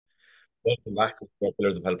Welcome back to the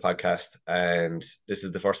Pillars of Hell podcast. And this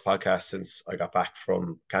is the first podcast since I got back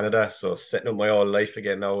from Canada. So setting up my whole life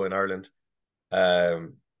again now in Ireland.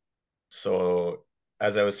 Um, so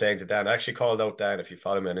as I was saying to Dan, I actually called out Dan if you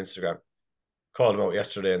follow me on Instagram. Called him out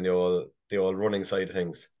yesterday in the old running side of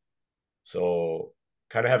things. So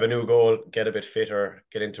kind of have a new goal, get a bit fitter,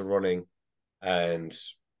 get into running, and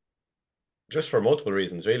just for multiple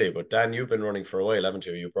reasons really. But Dan, you've been running for a while, haven't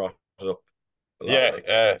you? You brought it up a lot, Yeah,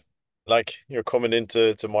 like. like you're coming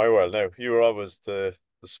into my world now. You were always the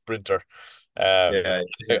sprinter. Um, Yeah,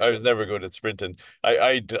 I was never good at sprinting.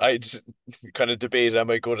 I just kind of debate am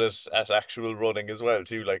I good at actual running as well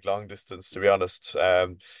too, like long distance to be honest.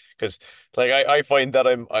 Because like I find that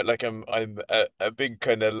I'm a big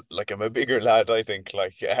kind of like I'm a bigger lad. I think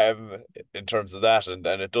like in terms of that, and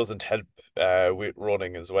it doesn't help with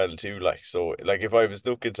running as well too. Like so, like if I was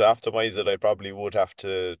looking to optimize it, I probably would have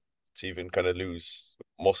to even kind of lose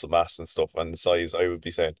muscle mass and stuff and size, I would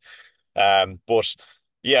be saying. But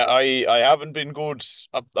yeah, I haven't been good,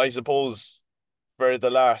 I suppose, for the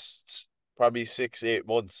last probably 6, 8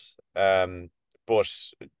 months. But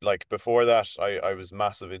like before that, I was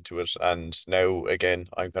massive into it, and now again,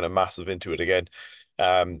 I'm kind of massive into it again.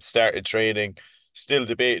 Started training, still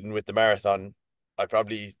debating with the marathon. I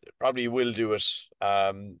probably will do it.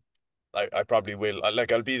 I probably will.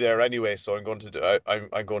 Like I'll be there anyway, so I'm going to do.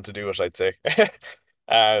 I'm going to do it, I'd say.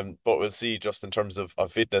 But we'll see just in terms of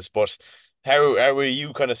fitness. But how are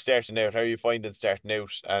you kind of starting out? How are you finding starting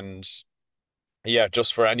out? And yeah,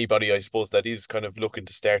 just for anybody, I suppose that is kind of looking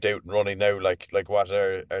to start out and running now. Like what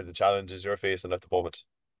are the challenges you're facing at the moment?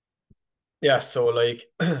 Yeah, so like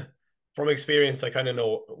from experience, I kind of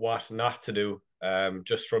know what not to do.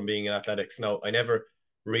 Just from being in athletics. Now, I never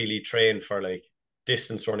really trained for like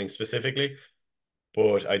distance running specifically,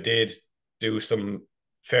 but I did do some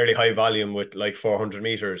fairly high volume with like 400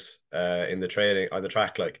 meters in the training on the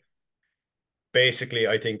track. Like basically,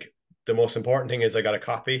 I think the most important thing is I got a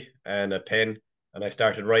copy and a pen, and I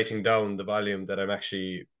started writing down the volume that I'm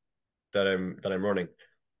running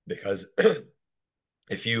because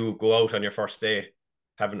if you go out on your first day,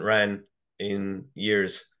 haven't ran in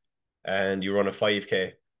years, and you run a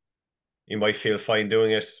 5K, you might feel fine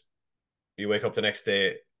doing it. You wake up the next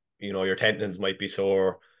day, your tendons might be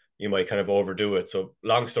sore, you might kind of overdo it. So,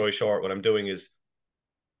 long story short, what I'm doing is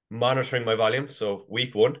monitoring my volume. So,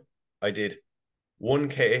 week one, I did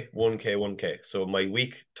 1K, 1K, 1K. So, my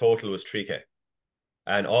week total was 3K.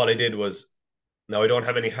 And all I did was, now I don't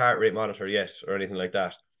have any heart rate monitor yet or anything like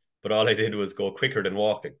that, but all I did was go quicker than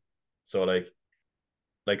walking. So,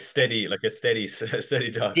 like steady, like a steady, steady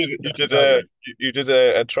jog, like. You did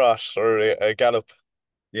a trot or a gallop.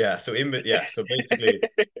 Yeah. So basically,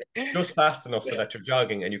 just fast enough so that you're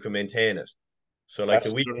jogging and you can maintain it. So like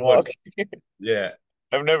the week Faster than one, walking. yeah,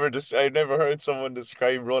 I've never heard someone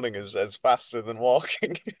describe running as faster than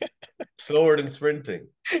walking. slower than sprinting,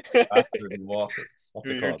 faster than walking. What's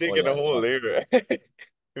it You're called? Oh digging a yeah, hole jog. here.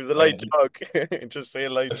 It was a light Um, jog. Just say a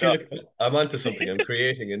light I feel jog. like I'm onto something. I'm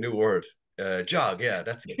creating a new word. Jog. Yeah,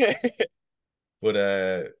 that's it.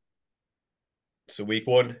 But so week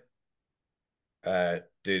one,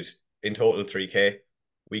 did in total 3K.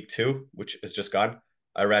 Week two, which is just gone,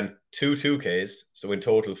 I ran two 2Ks, so in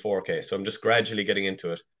total 4K. So I'm just gradually getting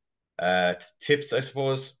into it. Tips, I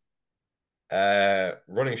suppose.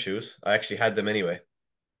 Running shoes. I actually had them anyway.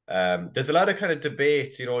 There's a lot of kind of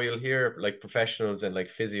debates, you'll hear like professionals and like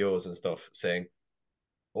physios and stuff saying,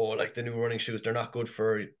 oh, like the new running shoes, they're not good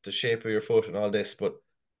for the shape of your foot and all this. But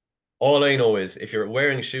all I know is if you're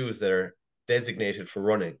wearing shoes that are designated for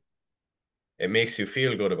running, it makes you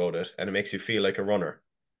feel good about it and it makes you feel like a runner.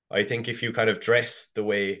 I think if you kind of dress the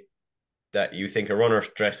way that you think a runner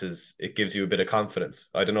dresses, it gives you a bit of confidence.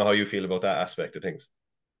 I don't know how you feel about that aspect of things.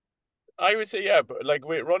 I would say yeah, but like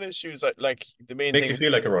with running shoes, like the main Makes thing. you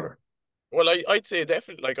feel like a runner. Well, I'd say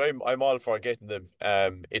definitely like I'm all for getting them.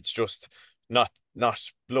 It's just not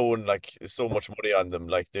blowing like so much money on them.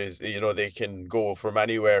 Like there's they can go from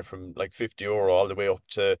anywhere from like 50 € all the way up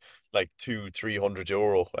to like 200-300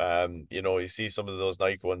 €. You see some of those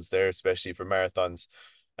Nike ones there, especially for marathons.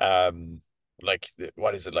 Um, like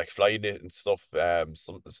what is it like flying it and stuff.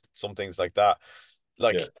 Some things like that.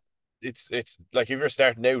 Like Yeah. it's like if you're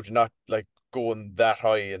starting out, not like going that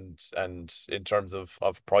high and in terms of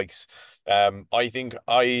price. I think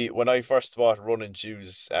I when I first bought running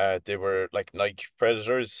shoes, they were like Nike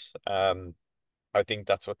Predators. I think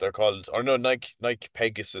that's what they're called. Or no, Nike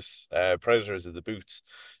Pegasus Predators are the boots.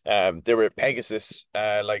 They were Pegasus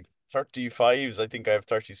like 35s. I think I have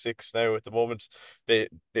 36 now at the moment. They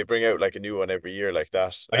bring out like a new one every year like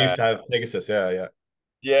that. I used to have Pegasus. Yeah, yeah.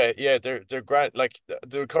 Yeah, yeah, they're great. Like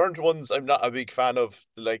the current ones, I'm not a big fan of.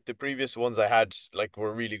 Like the previous ones I had, like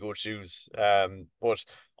were really good shoes. But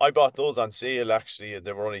I bought those on sale actually, and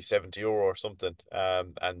they were only 70 € or something.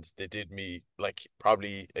 And they did me like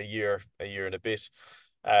probably a year and a bit.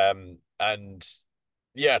 And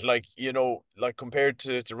yeah, like like compared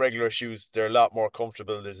to regular shoes, they're a lot more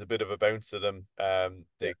comfortable. There's a bit of a bounce to them. Yeah,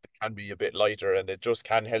 They can be a bit lighter, and it just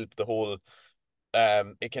can help the whole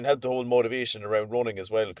it can help the whole motivation around running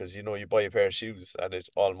as well because you buy a pair of shoes and it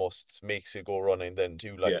almost makes you go running then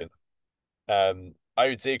too yeah, I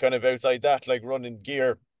would say kind of outside that like running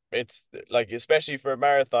gear, it's like especially for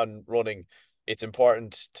marathon running, it's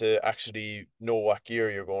important to actually know what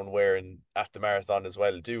gear you're going wearing at the marathon as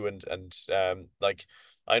well too, and like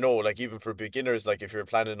I know like even for beginners, like if you're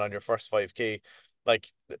planning on your first 5K, like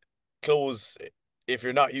clothes, if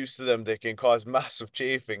you're not used to them, they can cause massive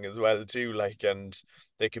chafing as well too. Like, and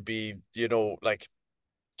they could be, like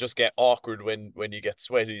just get awkward when you get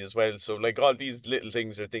sweaty as well. So like all these little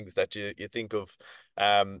things are things that you think of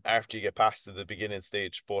after you get past to the beginning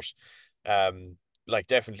stage. But um like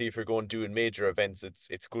definitely if you're going doing major events,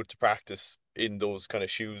 it's good to practice in those kind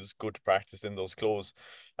of shoes, good to practice in those clothes.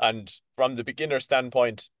 And from the beginner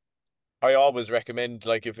standpoint, I always recommend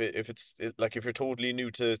like like if you're totally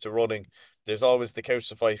new to running, there's always the Couch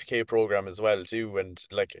to 5K program as well too, and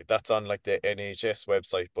like that's on like the NHS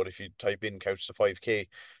website. But if you type in Couch to 5K,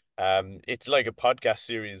 it's like a podcast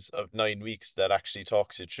series of 9 weeks that actually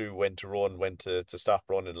talks you through when to run, when to stop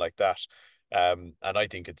running like that. And I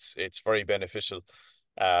think it's very beneficial.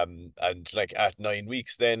 And like at 9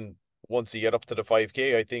 weeks, then once you get up to the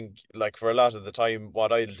 5K, I think like for a lot of the time,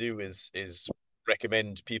 what I'll do is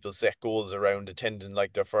recommend people set goals around attending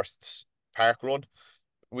like their first park run.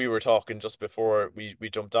 We were talking just before we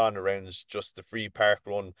jumped on around just the free park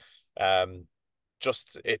run. Um,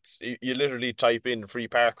 just it's you literally type in free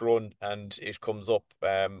park run and it comes up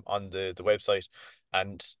on the website,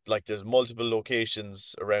 and like there's multiple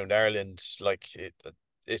locations around Ireland. Like it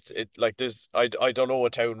like there's I don't know a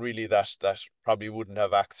town really that probably wouldn't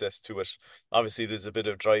have access to it. Obviously there's a bit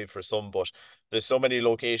of drive for some, but there's so many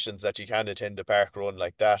locations that you can attend a park run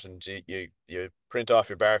like that, and you print off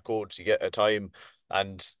your barcode, you get a time,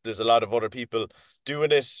 and there's a lot of other people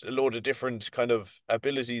doing it, a load of different kind of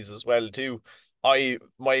abilities as well too.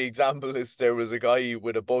 My example is there was a guy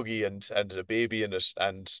with a buggy and a baby in it,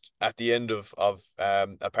 and at the end of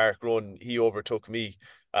a park run, he overtook me,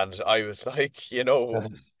 and I was like, fucking hell,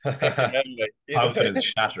 like, confidence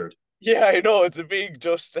shattered. yeah, I know it's a big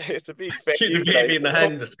Keep the fake, baby like, in the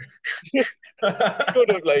hand. he could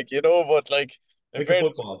have like, but like in Like a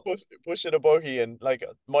fairness, football. pushing a buggy and like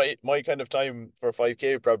my kind of time for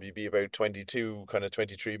 5K would probably be about 22, kind of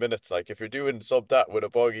 23 minutes. Like if you're doing sub that with a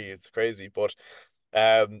buggy, it's crazy. But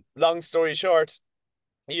long story short,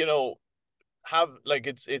 you know, have like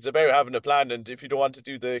it's about having a plan, and if you don't want to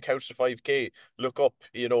do the Couch to 5K, look up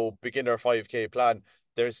beginner 5K plan.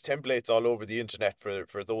 There's templates all over the internet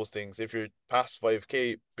for those things. If you're past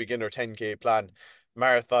 5K, beginner 10K plan,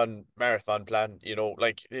 marathon plan,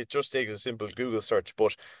 like it just takes a simple Google search,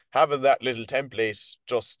 but having that little template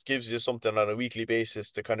just gives you something on a weekly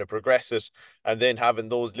basis to kind of progress it, and then having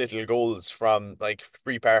those little goals from like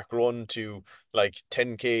free park run to like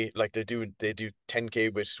 10K, like they do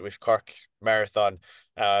 10K with Cork Marathon.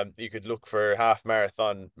 You could look for half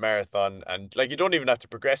marathon, and like you don't even have to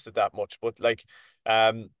progress it that much. But like,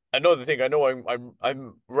 another thing, I know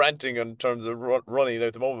I'm ranting in terms of running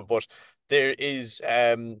at the moment, but there is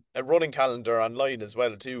a running calendar online as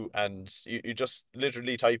well too, and you just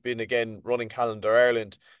literally type in again running calendar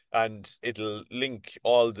Ireland, and it'll link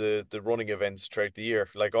all the running events throughout the year,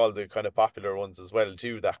 like all the kind of popular ones as well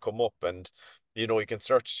too that come up. And you can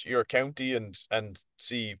search your county and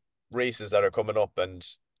see races that are coming up, and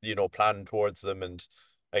plan towards them, and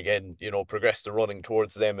again progress the running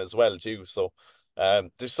towards them as well too. So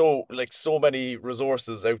there's so many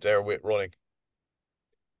resources out there with running.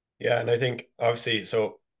 Yeah, and I think obviously,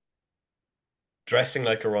 so dressing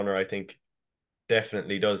like a runner, I think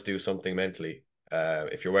definitely does do something mentally.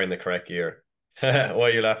 If you're wearing the correct gear. Why are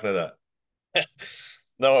you laughing at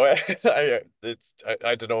No, I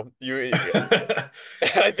don't know. that?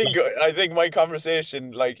 I think my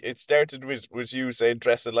conversation, like it started with you saying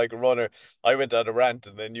dressing like a runner. I went on a rant,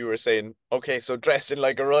 and then you were saying, okay, so dressing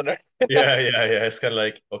like a runner. Yeah, yeah, yeah. It's kind of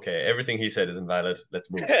like, okay, everything he said is invalid.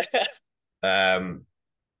 Let's move. Um,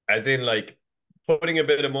 as in like putting a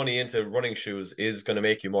bit of money into running shoes is going to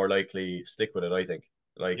make you more likely stick with it, I think.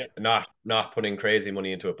 Yeah. Like not putting crazy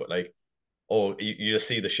money into it, but like, oh, you just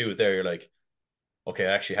see the shoes there, you're like, okay,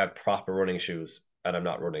 I actually have proper running shoes and I'm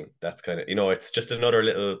not running. That's kind of, it's just another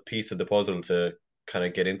little piece of the puzzle to kind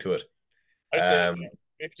of get into it. I'd say Um,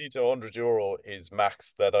 50 to 100 euro is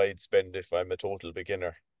max that I'd spend if I'm a total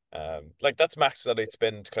beginner. Like that's max that I'd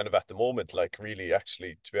spend kind of at the moment, like really,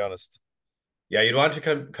 actually, to be honest. yeah, you'd want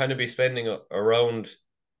to kind of be spending around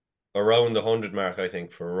the 100 mark, I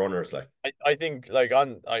think, for runners. Like, I think like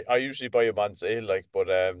I usually buy them on sale, like, but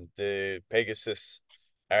the Pegasus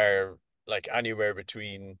are like anywhere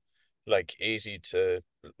between like 80 to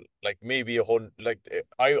like maybe 100. Like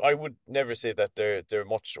I would never say that they're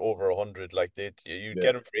much over 100. Like they you yeah.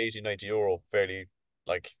 get them for 80, 90 euro fairly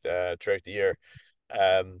like throughout the year.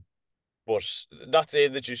 Um but not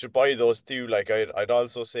saying that you should buy those too. Like I'd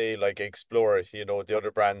also say like explore, the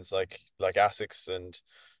other brands like Asics and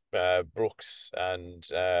Brooks and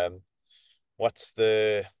what's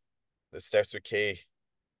the it starts with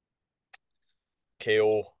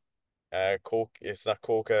KO, Coke. It's not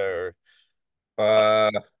Coca or uh,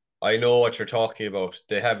 Uh, I know what you're talking about.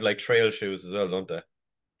 They have like trail shoes as well, don't they?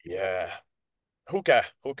 yeah, Hoka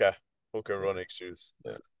Yeah, running shoes.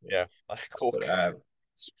 yeah, yeah. Yeah, But Coke. um,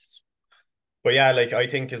 but yeah, like I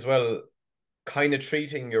think as well, kind of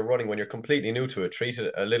treating your running when you're completely new to it, treat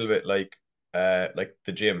it a little bit like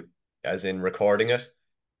the gym, as in recording it.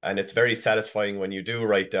 And it's very satisfying when you do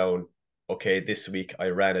write down, okay, this week I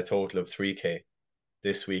ran a total of 3K.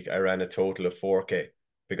 This week I ran a total of 4K.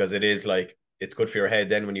 Because it is like it's good for your head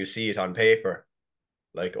then when you see it on paper,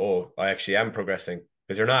 like, oh, I actually am progressing.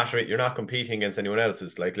 Because you're not competing against anyone else.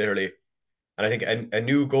 It's like literally, and I think a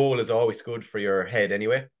new goal is always good for your head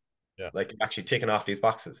anyway, Yeah, like actually ticking off these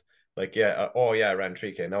boxes. Like, yeah, oh yeah, I ran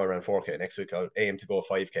 3K. Now I ran 4K. Next week I'll aim to go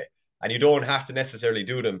 5K. And you don't have to necessarily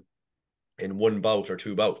do them in one bout or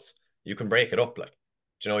two bouts. You can break it up. Like,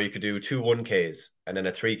 you could do two 1Ks and then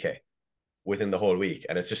a 3K within the whole week.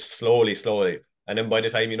 And it's just slowly, slowly. And then by the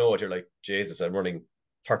time you know it, you're like, Jesus, I'm running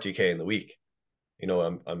 30K in the week.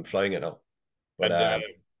 I'm flying it now. But and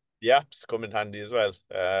the apps come in handy as well.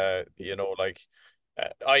 Like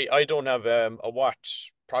I don't have a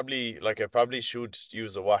watch. Probably like I probably should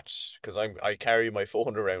use a watch because I carry my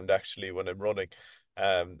phone around actually when I'm running.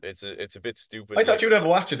 It's a bit I stupid. thought Like you'd have a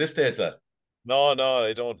watch at this stage, that. no,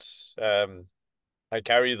 I don't. I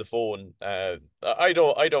carry the phone. I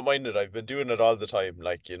don't mind it. I've been doing it all the time,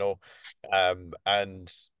 like,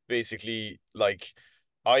 and basically like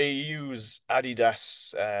I use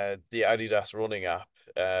Adidas, the Adidas running app,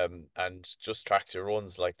 and just tracks your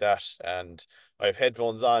runs like that. And I have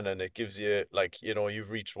headphones on and it gives you like, you've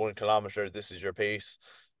reached 1 kilometer, this is your pace.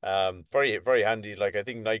 Very, very handy. Like I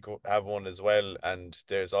think Nike have one as well, and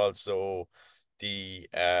there's also the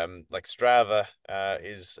like Strava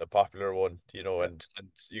is a popular one, Yeah. and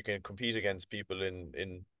you can compete against people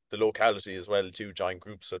in the locality as well too, join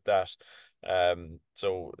groups with that.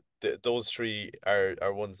 So those three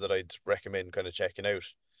are ones that I'd recommend kind of checking out.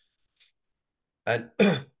 And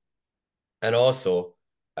and also,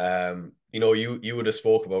 you would have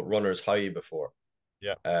spoke about runner's high before.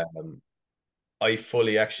 Yeah. Um, I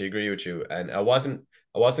fully actually agree with you, and I wasn't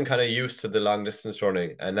kind of used to the long distance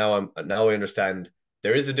running, and now I understand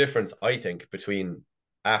there is a difference, I think, between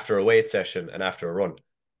after a weight session and after a run.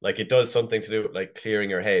 Like it does something to do with like clearing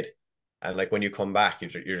your head, and like when you come back,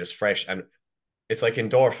 you're just fresh, and it's like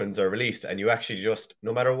endorphins are released, and you actually just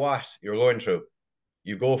no matter what you're going through,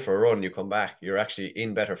 you go for a run, you come back, you're actually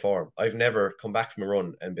in better form. I've never come back from a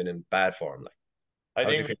run and been in bad form. Like, I how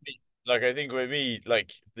do you think feel? I think with me,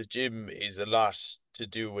 like the gym is a lot to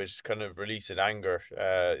do with kind of releasing anger,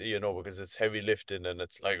 because it's heavy lifting and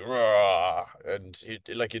it's like raw, and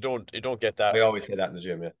like you don't get that I always say that in the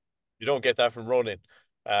gym, yeah. from running.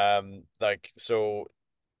 Like so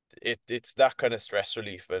it's that kind of stress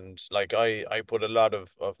relief, and like I put a lot of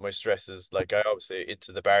my stresses, like I always say,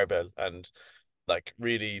 into the barbell, and like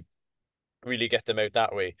really get them out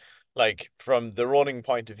that way. Like from the running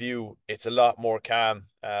point of view, it's a lot more calm.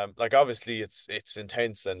 Like obviously it's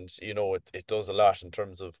intense, and it does a lot in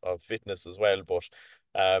terms of fitness as well, but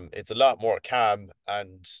it's a lot more calm.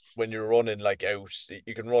 And when you're running like out,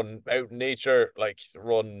 you can run out in nature, like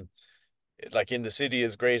run like in the city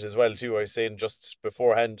is great as well too. I was saying just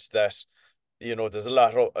beforehand that there's a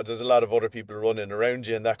lot of other people running around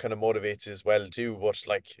you, and that kind of motivates you as well too. But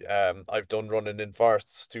like I've done running in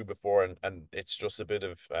forests too before, and it's just a bit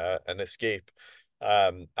of an escape.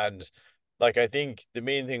 And like I think the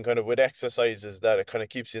main thing kind of with exercise is that it kind of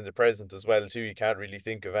keeps you in the present as well too. You can't really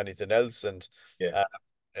think of anything else, and Yeah.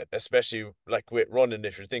 uh, especially like with running,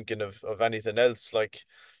 if you're thinking of anything else, like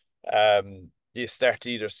you start to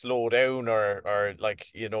either slow down or like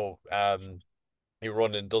you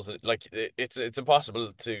run and doesn't like it's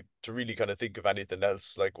impossible to really kind of think of anything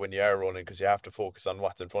else like when you are running because you have to focus on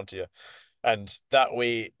what's in front of you. And that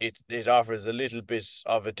way it offers a little bit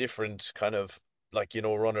of a different kind of like,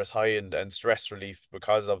 runner's high and stress relief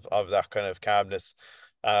because of that kind of calmness.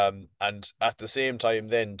 And at the same time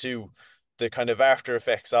then too, the kind of after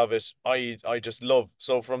effects of it, I just love.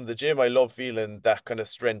 So from the gym, I love feeling that kind of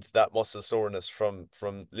strength, that muscle soreness from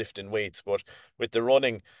lifting weights. But with the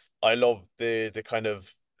running, I love the kind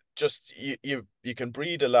of just you can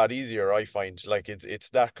breathe a lot easier, I find. Like it's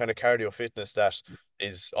that kind of cardio fitness that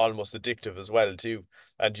is almost addictive as well too.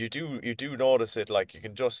 And you do notice it, like you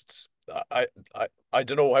can just I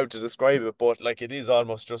don't know how to describe it, but like it is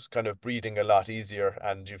almost just kind of breathing a lot easier,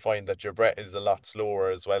 and you find that your breath is a lot slower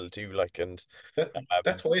as well too. Like and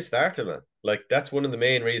That's why I started, man. Like that's one of the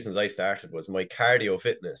main reasons I started was my cardio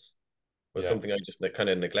fitness was yeah, something I just kind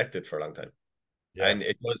of neglected for a long time. yeah, And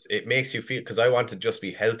it makes you feel because I want to just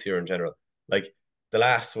be healthier in general. Like the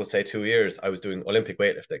last, we'll say 2 years, I was doing Olympic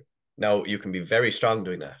weightlifting. Now you can be very strong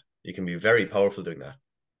doing that. You can be very powerful doing that,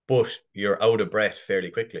 but you're out of breath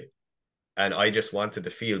fairly quickly. And I just wanted to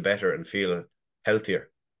feel better and feel healthier.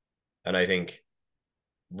 And I think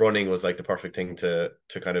running was like the perfect thing to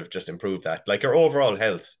kind of just improve that. Like your overall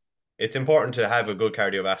health. It's important to have a good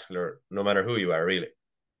cardiovascular no matter who you are, really.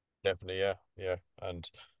 definitely, yeah, yeah. And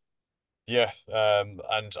yeah, and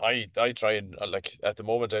I try and like at the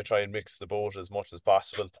moment I try and mix the boat as much as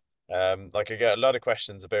possible. Like I get a lot of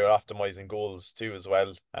questions about optimizing goals too as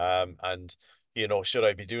well. And should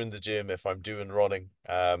I be doing the gym if I'm doing running?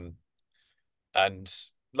 And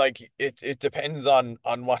like it depends on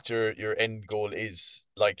what your end goal is.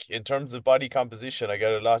 Like in terms of body composition, I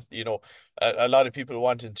get a lot, a lot of people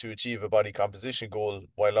wanting to achieve a body composition goal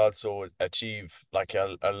while also achieve like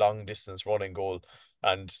a long distance running goal.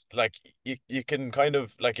 And like you can kind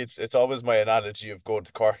of like it's always my analogy of going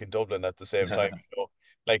to Cork and Dublin at the same time, Never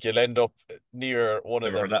like you'll end up near one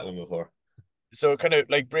of them. heard that one before. So kind of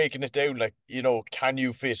like breaking it down, like, can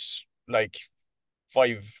you fit like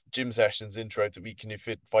 5 gym sessions in throughout the week? Can you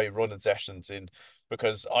fit 5 running sessions in?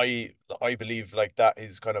 Because I believe like that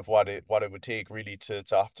is kind of what it would take really to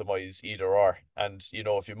optimize either or. And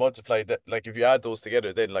if you multiply that, like if you add those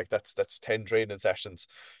together, then like that's 10 training sessions.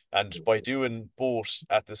 And by doing both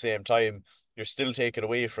at the same time, you're still taking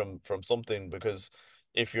away from something, because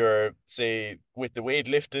if you're, say, with the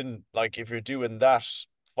weightlifting, like if you're doing that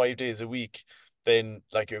 5 days a week, then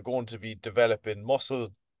like you're going to be developing muscle,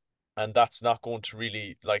 and that's not going to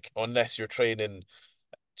really, like, unless you're training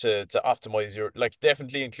to optimize your, like,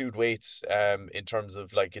 definitely include weights in terms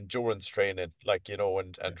of like endurance training, like,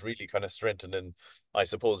 and really kind of strengthening, I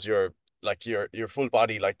suppose, your full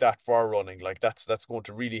body like that for running, like that's going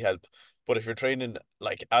to really help. But if you're training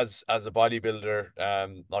like as a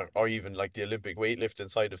bodybuilder, or even like the Olympic weightlifting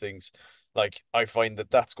side of things, like I find that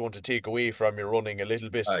that's going to take away from your running a little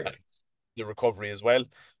bit, Aye. the recovery as well.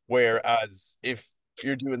 Whereas if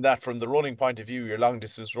you're doing that from the running point of view, you're long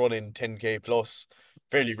distance running 10K plus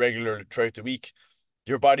fairly regular throughout the week,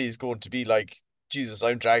 your body is going to be like, Jesus,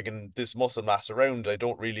 I'm dragging this muscle mass around. I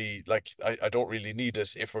don't really need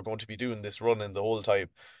it if we're going to be doing this running the whole time.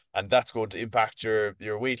 And that's going to impact your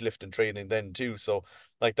weightlifting training then too. So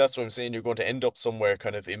like that's what I'm saying. You're going to end up somewhere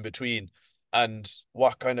kind of in between. And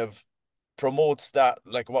what kind of promotes that,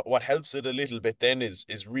 like what helps it a little bit then is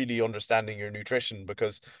really understanding your nutrition.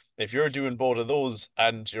 Because if you're doing both of those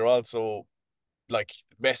and you're also like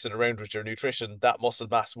messing around with your nutrition, that muscle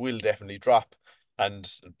mass will definitely drop. And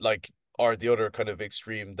like, or the other kind of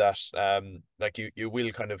extreme, that like you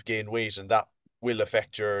will kind of gain weight, and that will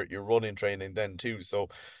affect your running training then too. So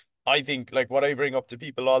I think like what I bring up to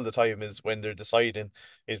people all the time is when they're deciding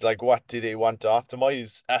is like, what do they want to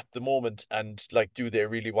optimize at the moment, and like do they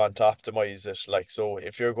really want to optimize it? Like, so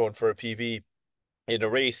if you're going for a PB in a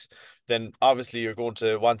race, then obviously you're going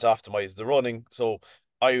to want to optimize the running. So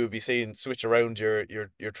I would be saying switch around your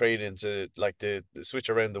training to like the switch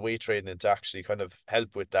around the weight training to actually kind of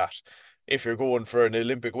help with that. If you're going for an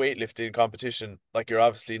Olympic weightlifting competition, like you're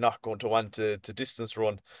obviously not going to want to distance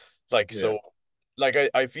run. Like Yeah. so like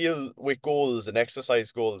I feel with goals and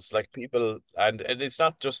exercise goals, like people, and it's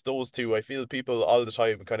not just those two. I feel people all the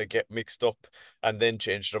time kind of get mixed up and then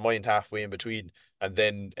change their mind halfway in between, and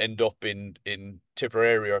then end up in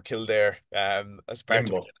Tipperary or Kildare, as part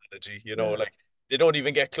of Limbo. my analogy, Yeah. like they don't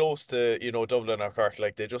even get close to, Dublin or Cork.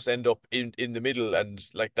 Like they just end up in the middle, and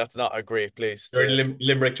like that's not a great place You're in to.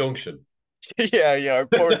 Limerick Junction. Yeah, yeah, or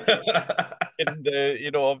Port in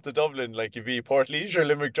the, up to Dublin, like you'd be Port or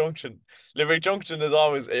Limerick Junction. Limerick Junction it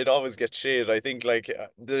always gets shade. I think like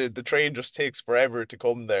the train just takes forever to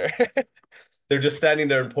come there. They're just standing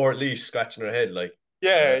there in Port scratching their head like,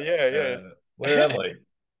 Yeah, uh, yeah, uh, where am I?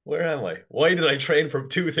 Where am I? Why did I train for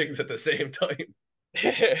two things at the same time?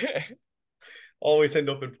 yeah. always end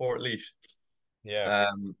up in Portleaf. Yeah,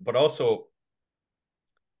 But also,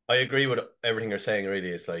 I agree with everything you're saying. Really,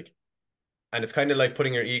 it's like, and it's kind of like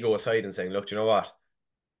putting your ego aside and saying, look, do you know what?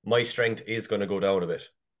 My strength is going to go down a bit.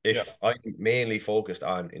 yeah, If I'm mainly focused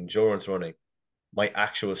on endurance running, my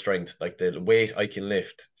actual strength, like the weight I can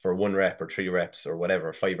lift for 1 rep or 3 reps or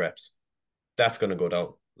whatever, 5 reps, that's going to go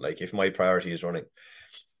down. Like if my priority is running.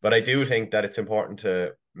 But I do think that it's important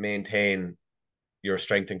to maintain your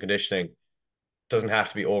strength and conditioning. It doesn't have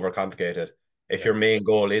to be overcomplicated. If yeah. your main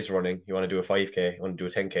goal is running, you want to do a 5K, you want to do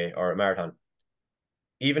a 10K or a marathon,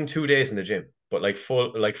 even 2 days in the gym, but like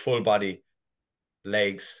full body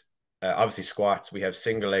legs, obviously squats. We have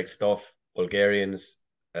single leg stuff, Bulgarians,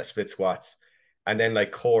 split squats, and then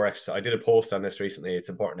like core exercise. I did a post on this recently. It's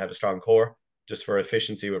important to have a strong core just for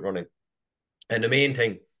efficiency with running. And the main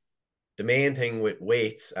thing with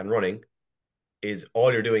weights and running is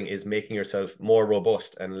all you're doing is making yourself more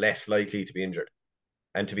robust and less likely to be injured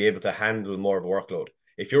and to be able to handle more of a workload.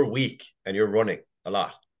 If you're weak and you're running a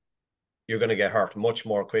lot, you're going to get hurt much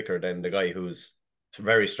more quicker than the guy who's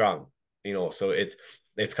very strong. So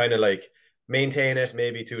it's kind of like maintain it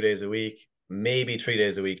maybe 2 days a week, maybe 3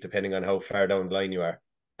 days a week, depending on how far down the line you are,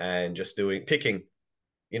 and just picking,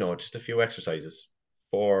 just a few exercises,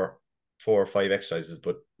 four or five exercises,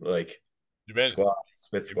 but like You meant squats,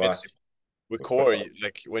 split you mentioned squats. with core,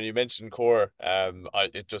 like when you mentioned core,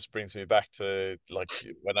 it just brings me back to like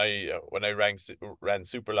when I ran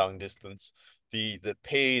super long distance, the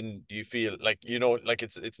pain you feel like like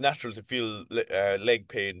it's natural to feel leg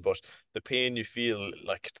pain, but the pain you feel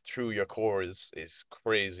like through your core is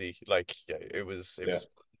crazy. Like yeah, it Yeah. was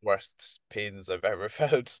worst pains I've ever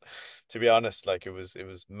felt, to be honest. Like it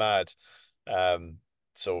was mad. Um,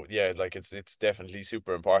 so yeah, like it's definitely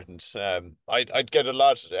super important. I'd get a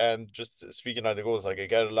lot. Just speaking of the goals, like I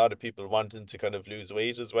get a lot of people wanting to kind of lose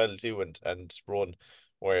weight as well too, and run.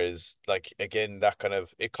 Whereas, like again, that kind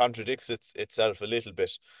of it contradicts itself a little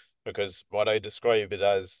bit because what I describe it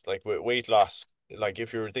as like with weight loss, like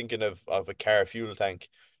if you're thinking of a car fuel tank,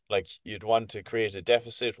 like you'd want to create a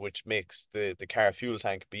deficit which makes the car fuel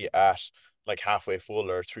tank be at like halfway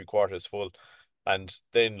full or three-quarters full, and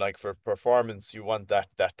then like for performance you want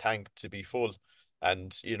that tank to be full,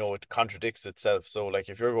 and it contradicts itself. So like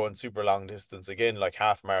if you're going super long distance, again like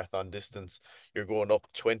half marathon distance, you're going up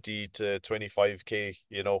 20 to 25K,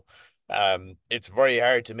 it's very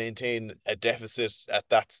hard to maintain a deficit at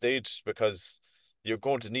that stage because you're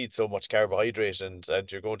going to need so much carbohydrate, and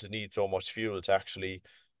you're going to need so much fuel to actually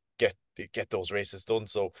get get those races done.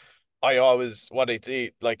 So I always what I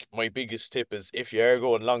say, like my biggest tip is if you are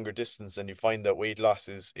going longer distance and you find that weight loss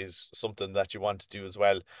is something that you want to do as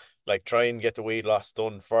well, like try and get the weight loss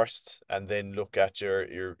done first and then look at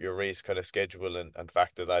your race kind of schedule and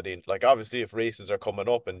factor that in. Like obviously if races are coming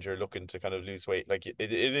up and you're looking to kind of lose weight, like it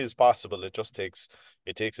is possible. It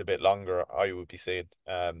takes a bit longer, I would be saying.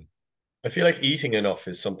 I feel like eating enough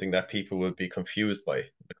is something that people will be confused by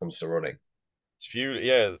when it comes to running. It's few,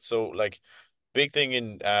 yeah. So like big thing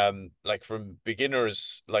in like from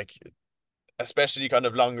beginners, like especially kind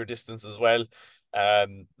of longer distance as well.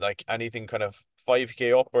 Like anything kind of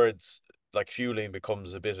 5K upwards, like fueling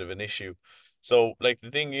becomes a bit of an issue. So like the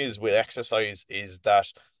thing is with exercise is that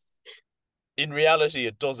in reality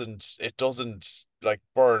it doesn't like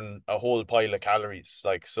burn a whole pile of calories.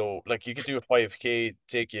 Like so like you could do a 5K,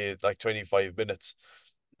 take you like 25 minutes.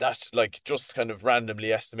 That like just kind of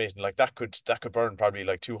randomly estimating like that could burn probably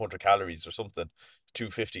like 200 calories or something,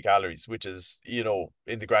 250 calories, which is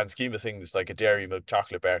in the grand scheme of things like a dairy milk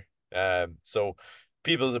chocolate bar. So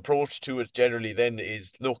people's approach to it generally then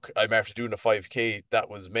is, look, I'm after doing a 5K, that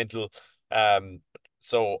was mental,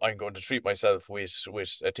 so I'm going to treat myself with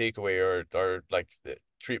a takeaway, or like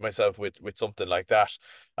treat myself with something like that.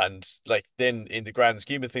 And like then in the grand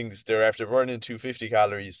scheme of things, they're after burning 250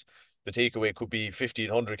 calories, the takeaway could be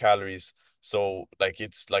 1,500 calories. So like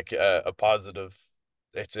it's like a positive,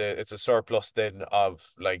 it's a surplus then of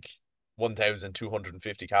like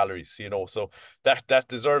 1,250 calories, so that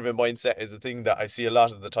deserving mindset is a thing that I see a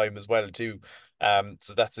lot of the time as well too.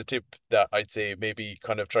 So that's a tip that I'd say maybe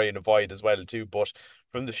kind of try and avoid as well too. But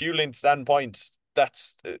from the fueling standpoint,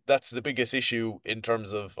 that's the biggest issue in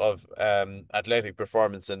terms of athletic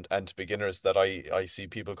performance and beginners, that I see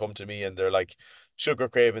people come to me and they're like, sugar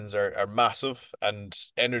cravings are massive and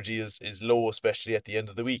energy is low, especially at the end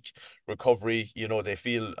of the week. Recovery, they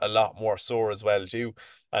feel a lot more sore as well too.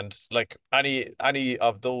 And like any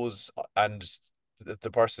of those, and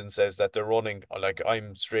the person says that they're running, like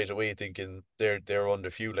I'm straight away thinking they're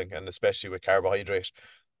under fueling, and especially with carbohydrate.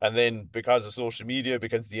 And then because of social media,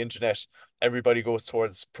 because of the internet, everybody goes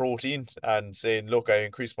towards protein and saying, look, I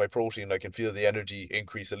increase my protein, I can feel the energy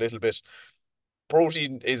increase a little bit.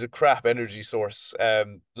 Protein is a crap energy source.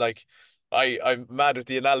 Like I'm mad at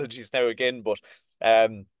the analogies now again, but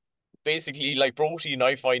um basically like protein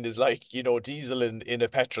I find is like, diesel in a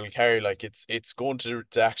petrol car. Like it's going to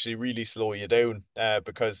actually really slow you down,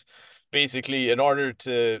 because basically in order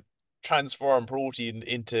to transform protein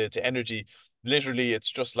into energy, literally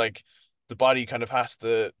it's just like the body kind of has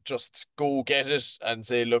to just go get it and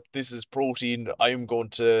say, look, this is protein, I'm going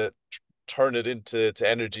to turn it into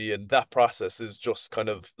energy, and that process is just kind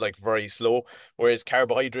of like very slow, whereas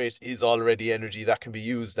carbohydrate is already energy that can be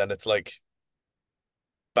used, and it's like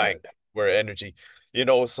Yeah, bang, we're energy,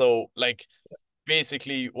 so like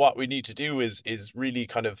basically what we need to do is really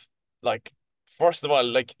kind of like, first of all,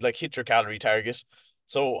 like hit your calorie target.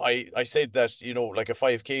 So I said that, like a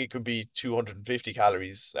 5K could be 250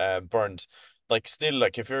 calories burned. Like still,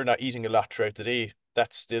 like if you're not eating a lot throughout the day,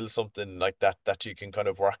 that's still something like that you can kind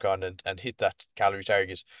of work on and hit that calorie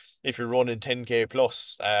target. If you're running 10K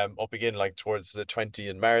plus up again like towards the 20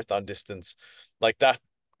 and marathon distance, like that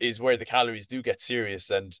is where the calories do get serious,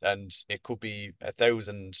 and it could be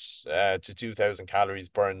 1,000 to 2,000 calories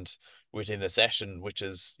burned within a session, which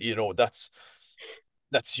is, that's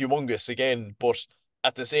humongous again. But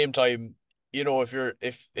at the same time,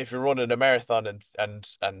 if you're running a marathon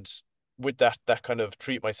and with that kind of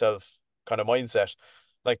treat myself kind of mindset,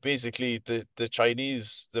 like basically the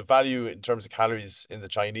value in terms of calories in the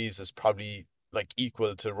Chinese is probably like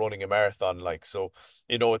equal to running a marathon. Like, so,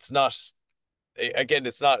 it's not, again,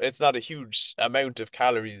 it's not a huge amount of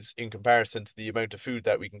calories in comparison to the amount of food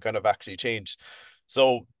that we can kind of actually change.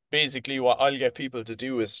 So basically what I'll get people to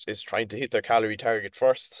do is trying to hit their calorie target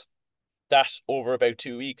first. That over about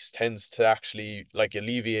 2 weeks tends to actually like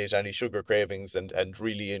alleviate any sugar cravings and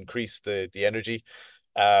really increase the energy.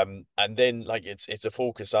 And then like it's a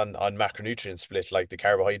focus on macronutrient split, like the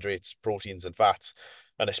carbohydrates, proteins, and fats,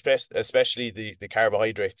 and especially the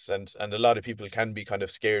carbohydrates. And a lot of people can be kind of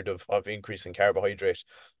scared of increasing carbohydrate,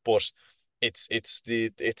 but it's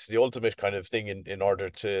the ultimate kind of thing in order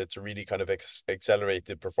to really kind of accelerate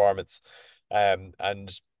the performance.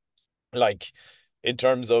 And like in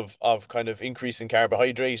terms of kind of increasing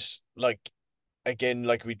carbohydrate, like again,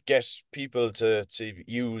 like we'd get people to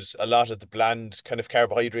use a lot of the bland kind of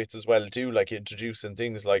carbohydrates as well too, like introducing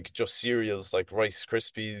things like just cereals like Rice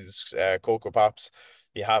Krispies, Cocoa Pops.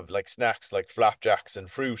 You have like snacks like flapjacks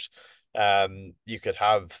and fruit. You could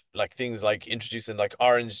have like things like introducing like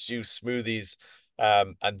orange juice smoothies,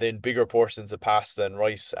 and then bigger portions of pasta and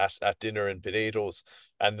rice at dinner and potatoes.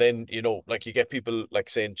 And then, like you get people like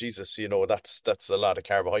saying, Jesus, that's a lot of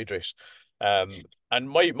carbohydrate. And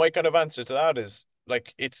my kind of answer to that is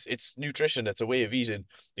like it's nutrition, it's a way of eating.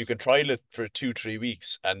 You can trial it for 2, 3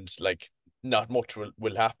 weeks, and like not much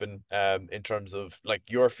will happen in terms of like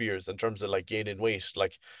your fears, in terms of like gaining weight.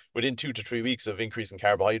 Like within 2 to 3 weeks of increasing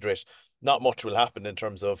carbohydrate, not much will happen in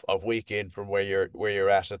terms of weight gain from where you're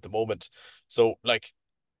at the moment. So like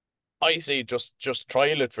I say just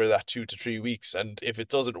trial it for that 2 to 3 weeks, and if it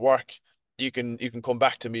doesn't work, you can come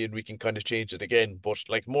back to me and we can kind of change it again. But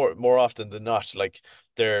like more often than not, like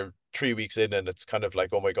they're 3 weeks in and it's kind of like,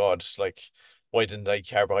 oh my God, like why didn't I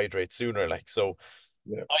carbohydrate sooner? Like, so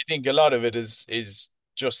yeah, I think a lot of it is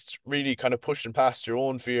just really kind of pushing past your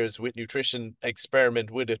own fears with nutrition, experiment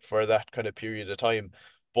with it for that kind of period of time,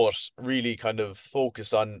 but really kind of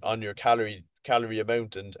focus on your calorie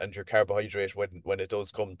amount and your carbohydrate when it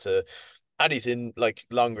does come to anything like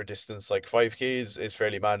longer distance. Like 5K is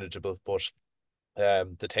fairly manageable, but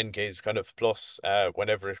the 10K is kind of plus,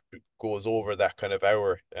 whenever it goes over that kind of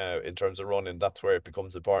hour in terms of running, that's where it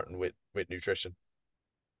becomes important with nutrition.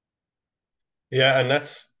 yeah, and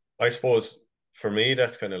that's, I suppose, for me,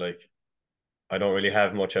 that's kind of like I don't really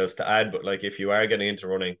have much else to add. But like if you are getting into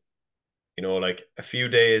running, like a few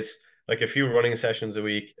days, like a few running sessions a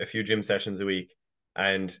week, a few gym sessions a week,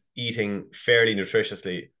 and eating fairly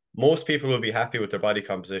nutritiously, most people will be happy with their body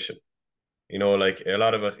composition. Like a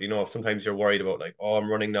lot of us, sometimes you're worried about like, oh, I'm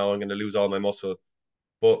running now, I'm going to lose all my muscle.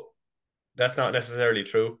 But that's not necessarily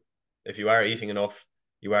true. If you are eating enough,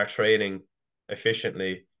 you are training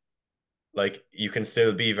efficiently, like you can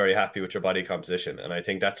still be very happy with your body composition. And I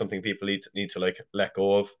think that's something people need to like let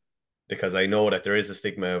go of, because I know that there is a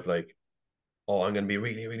stigma of like, oh, I'm going to be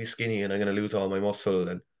really, really skinny and I'm going to lose all my muscle.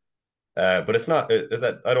 And but it's not,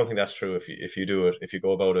 that I don't think that's true if you do it, if you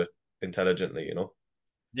go about it intelligently.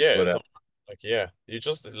 Yeah, But no, like yeah, you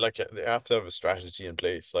just like you have to have a strategy in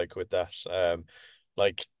place, like with that.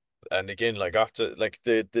 Like, and again, like after like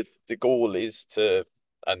the goal is to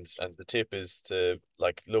and the tip is to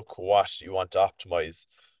like look what you want to optimize.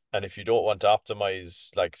 And if you don't want to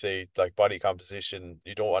optimize, like say, like body composition,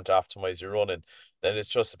 you don't want to optimize your running, then it's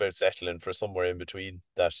just about settling for somewhere in between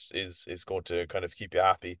that is going to kind of keep you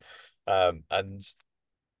happy. And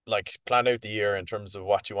like plan out the year in terms of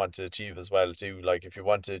what you want to achieve as well too. Like if you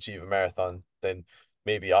want to achieve a marathon, then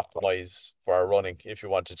maybe optimize for our running. If you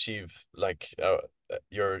want to achieve like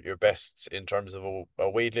your best in terms of a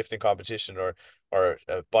weightlifting competition or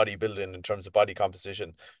bodybuilding in terms of body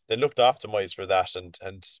composition, then look to optimize for that.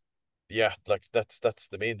 And yeah, like that's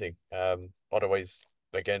the main thing. Otherwise,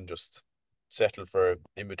 again, just settle for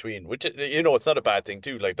in between, which it's not a bad thing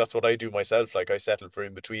too. Like that's what I do myself. Like I settle for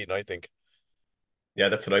in between, I think. Yeah,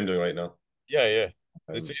 that's what I'm doing right now. Yeah, yeah.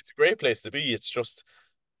 Um, It's a great place to be. It's just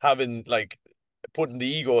having like putting the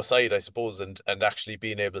ego aside, I suppose, and actually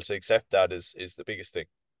being able to accept that is the biggest thing.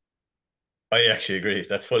 I actually agree.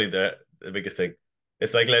 That's fully the biggest thing.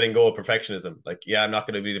 It's like letting go of perfectionism. Like, yeah, I'm not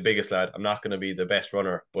going to be the biggest lad. I'm not going to be the best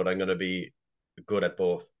runner, but I'm going to be good at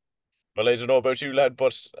both. Well, I don't know about you, lad,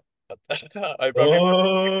 but I probably won't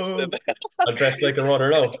be the biggest Oh, then. I'll dress like a runner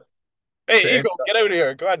now. Hey, ego, get out of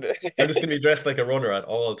here. Go on. I'm just going to be dressed like a runner at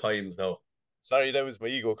all times now. Sorry, that was my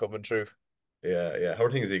ego coming through. Yeah, yeah. How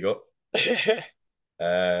are things you go?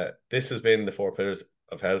 This has been the four pillars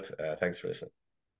of health. Thanks for listening.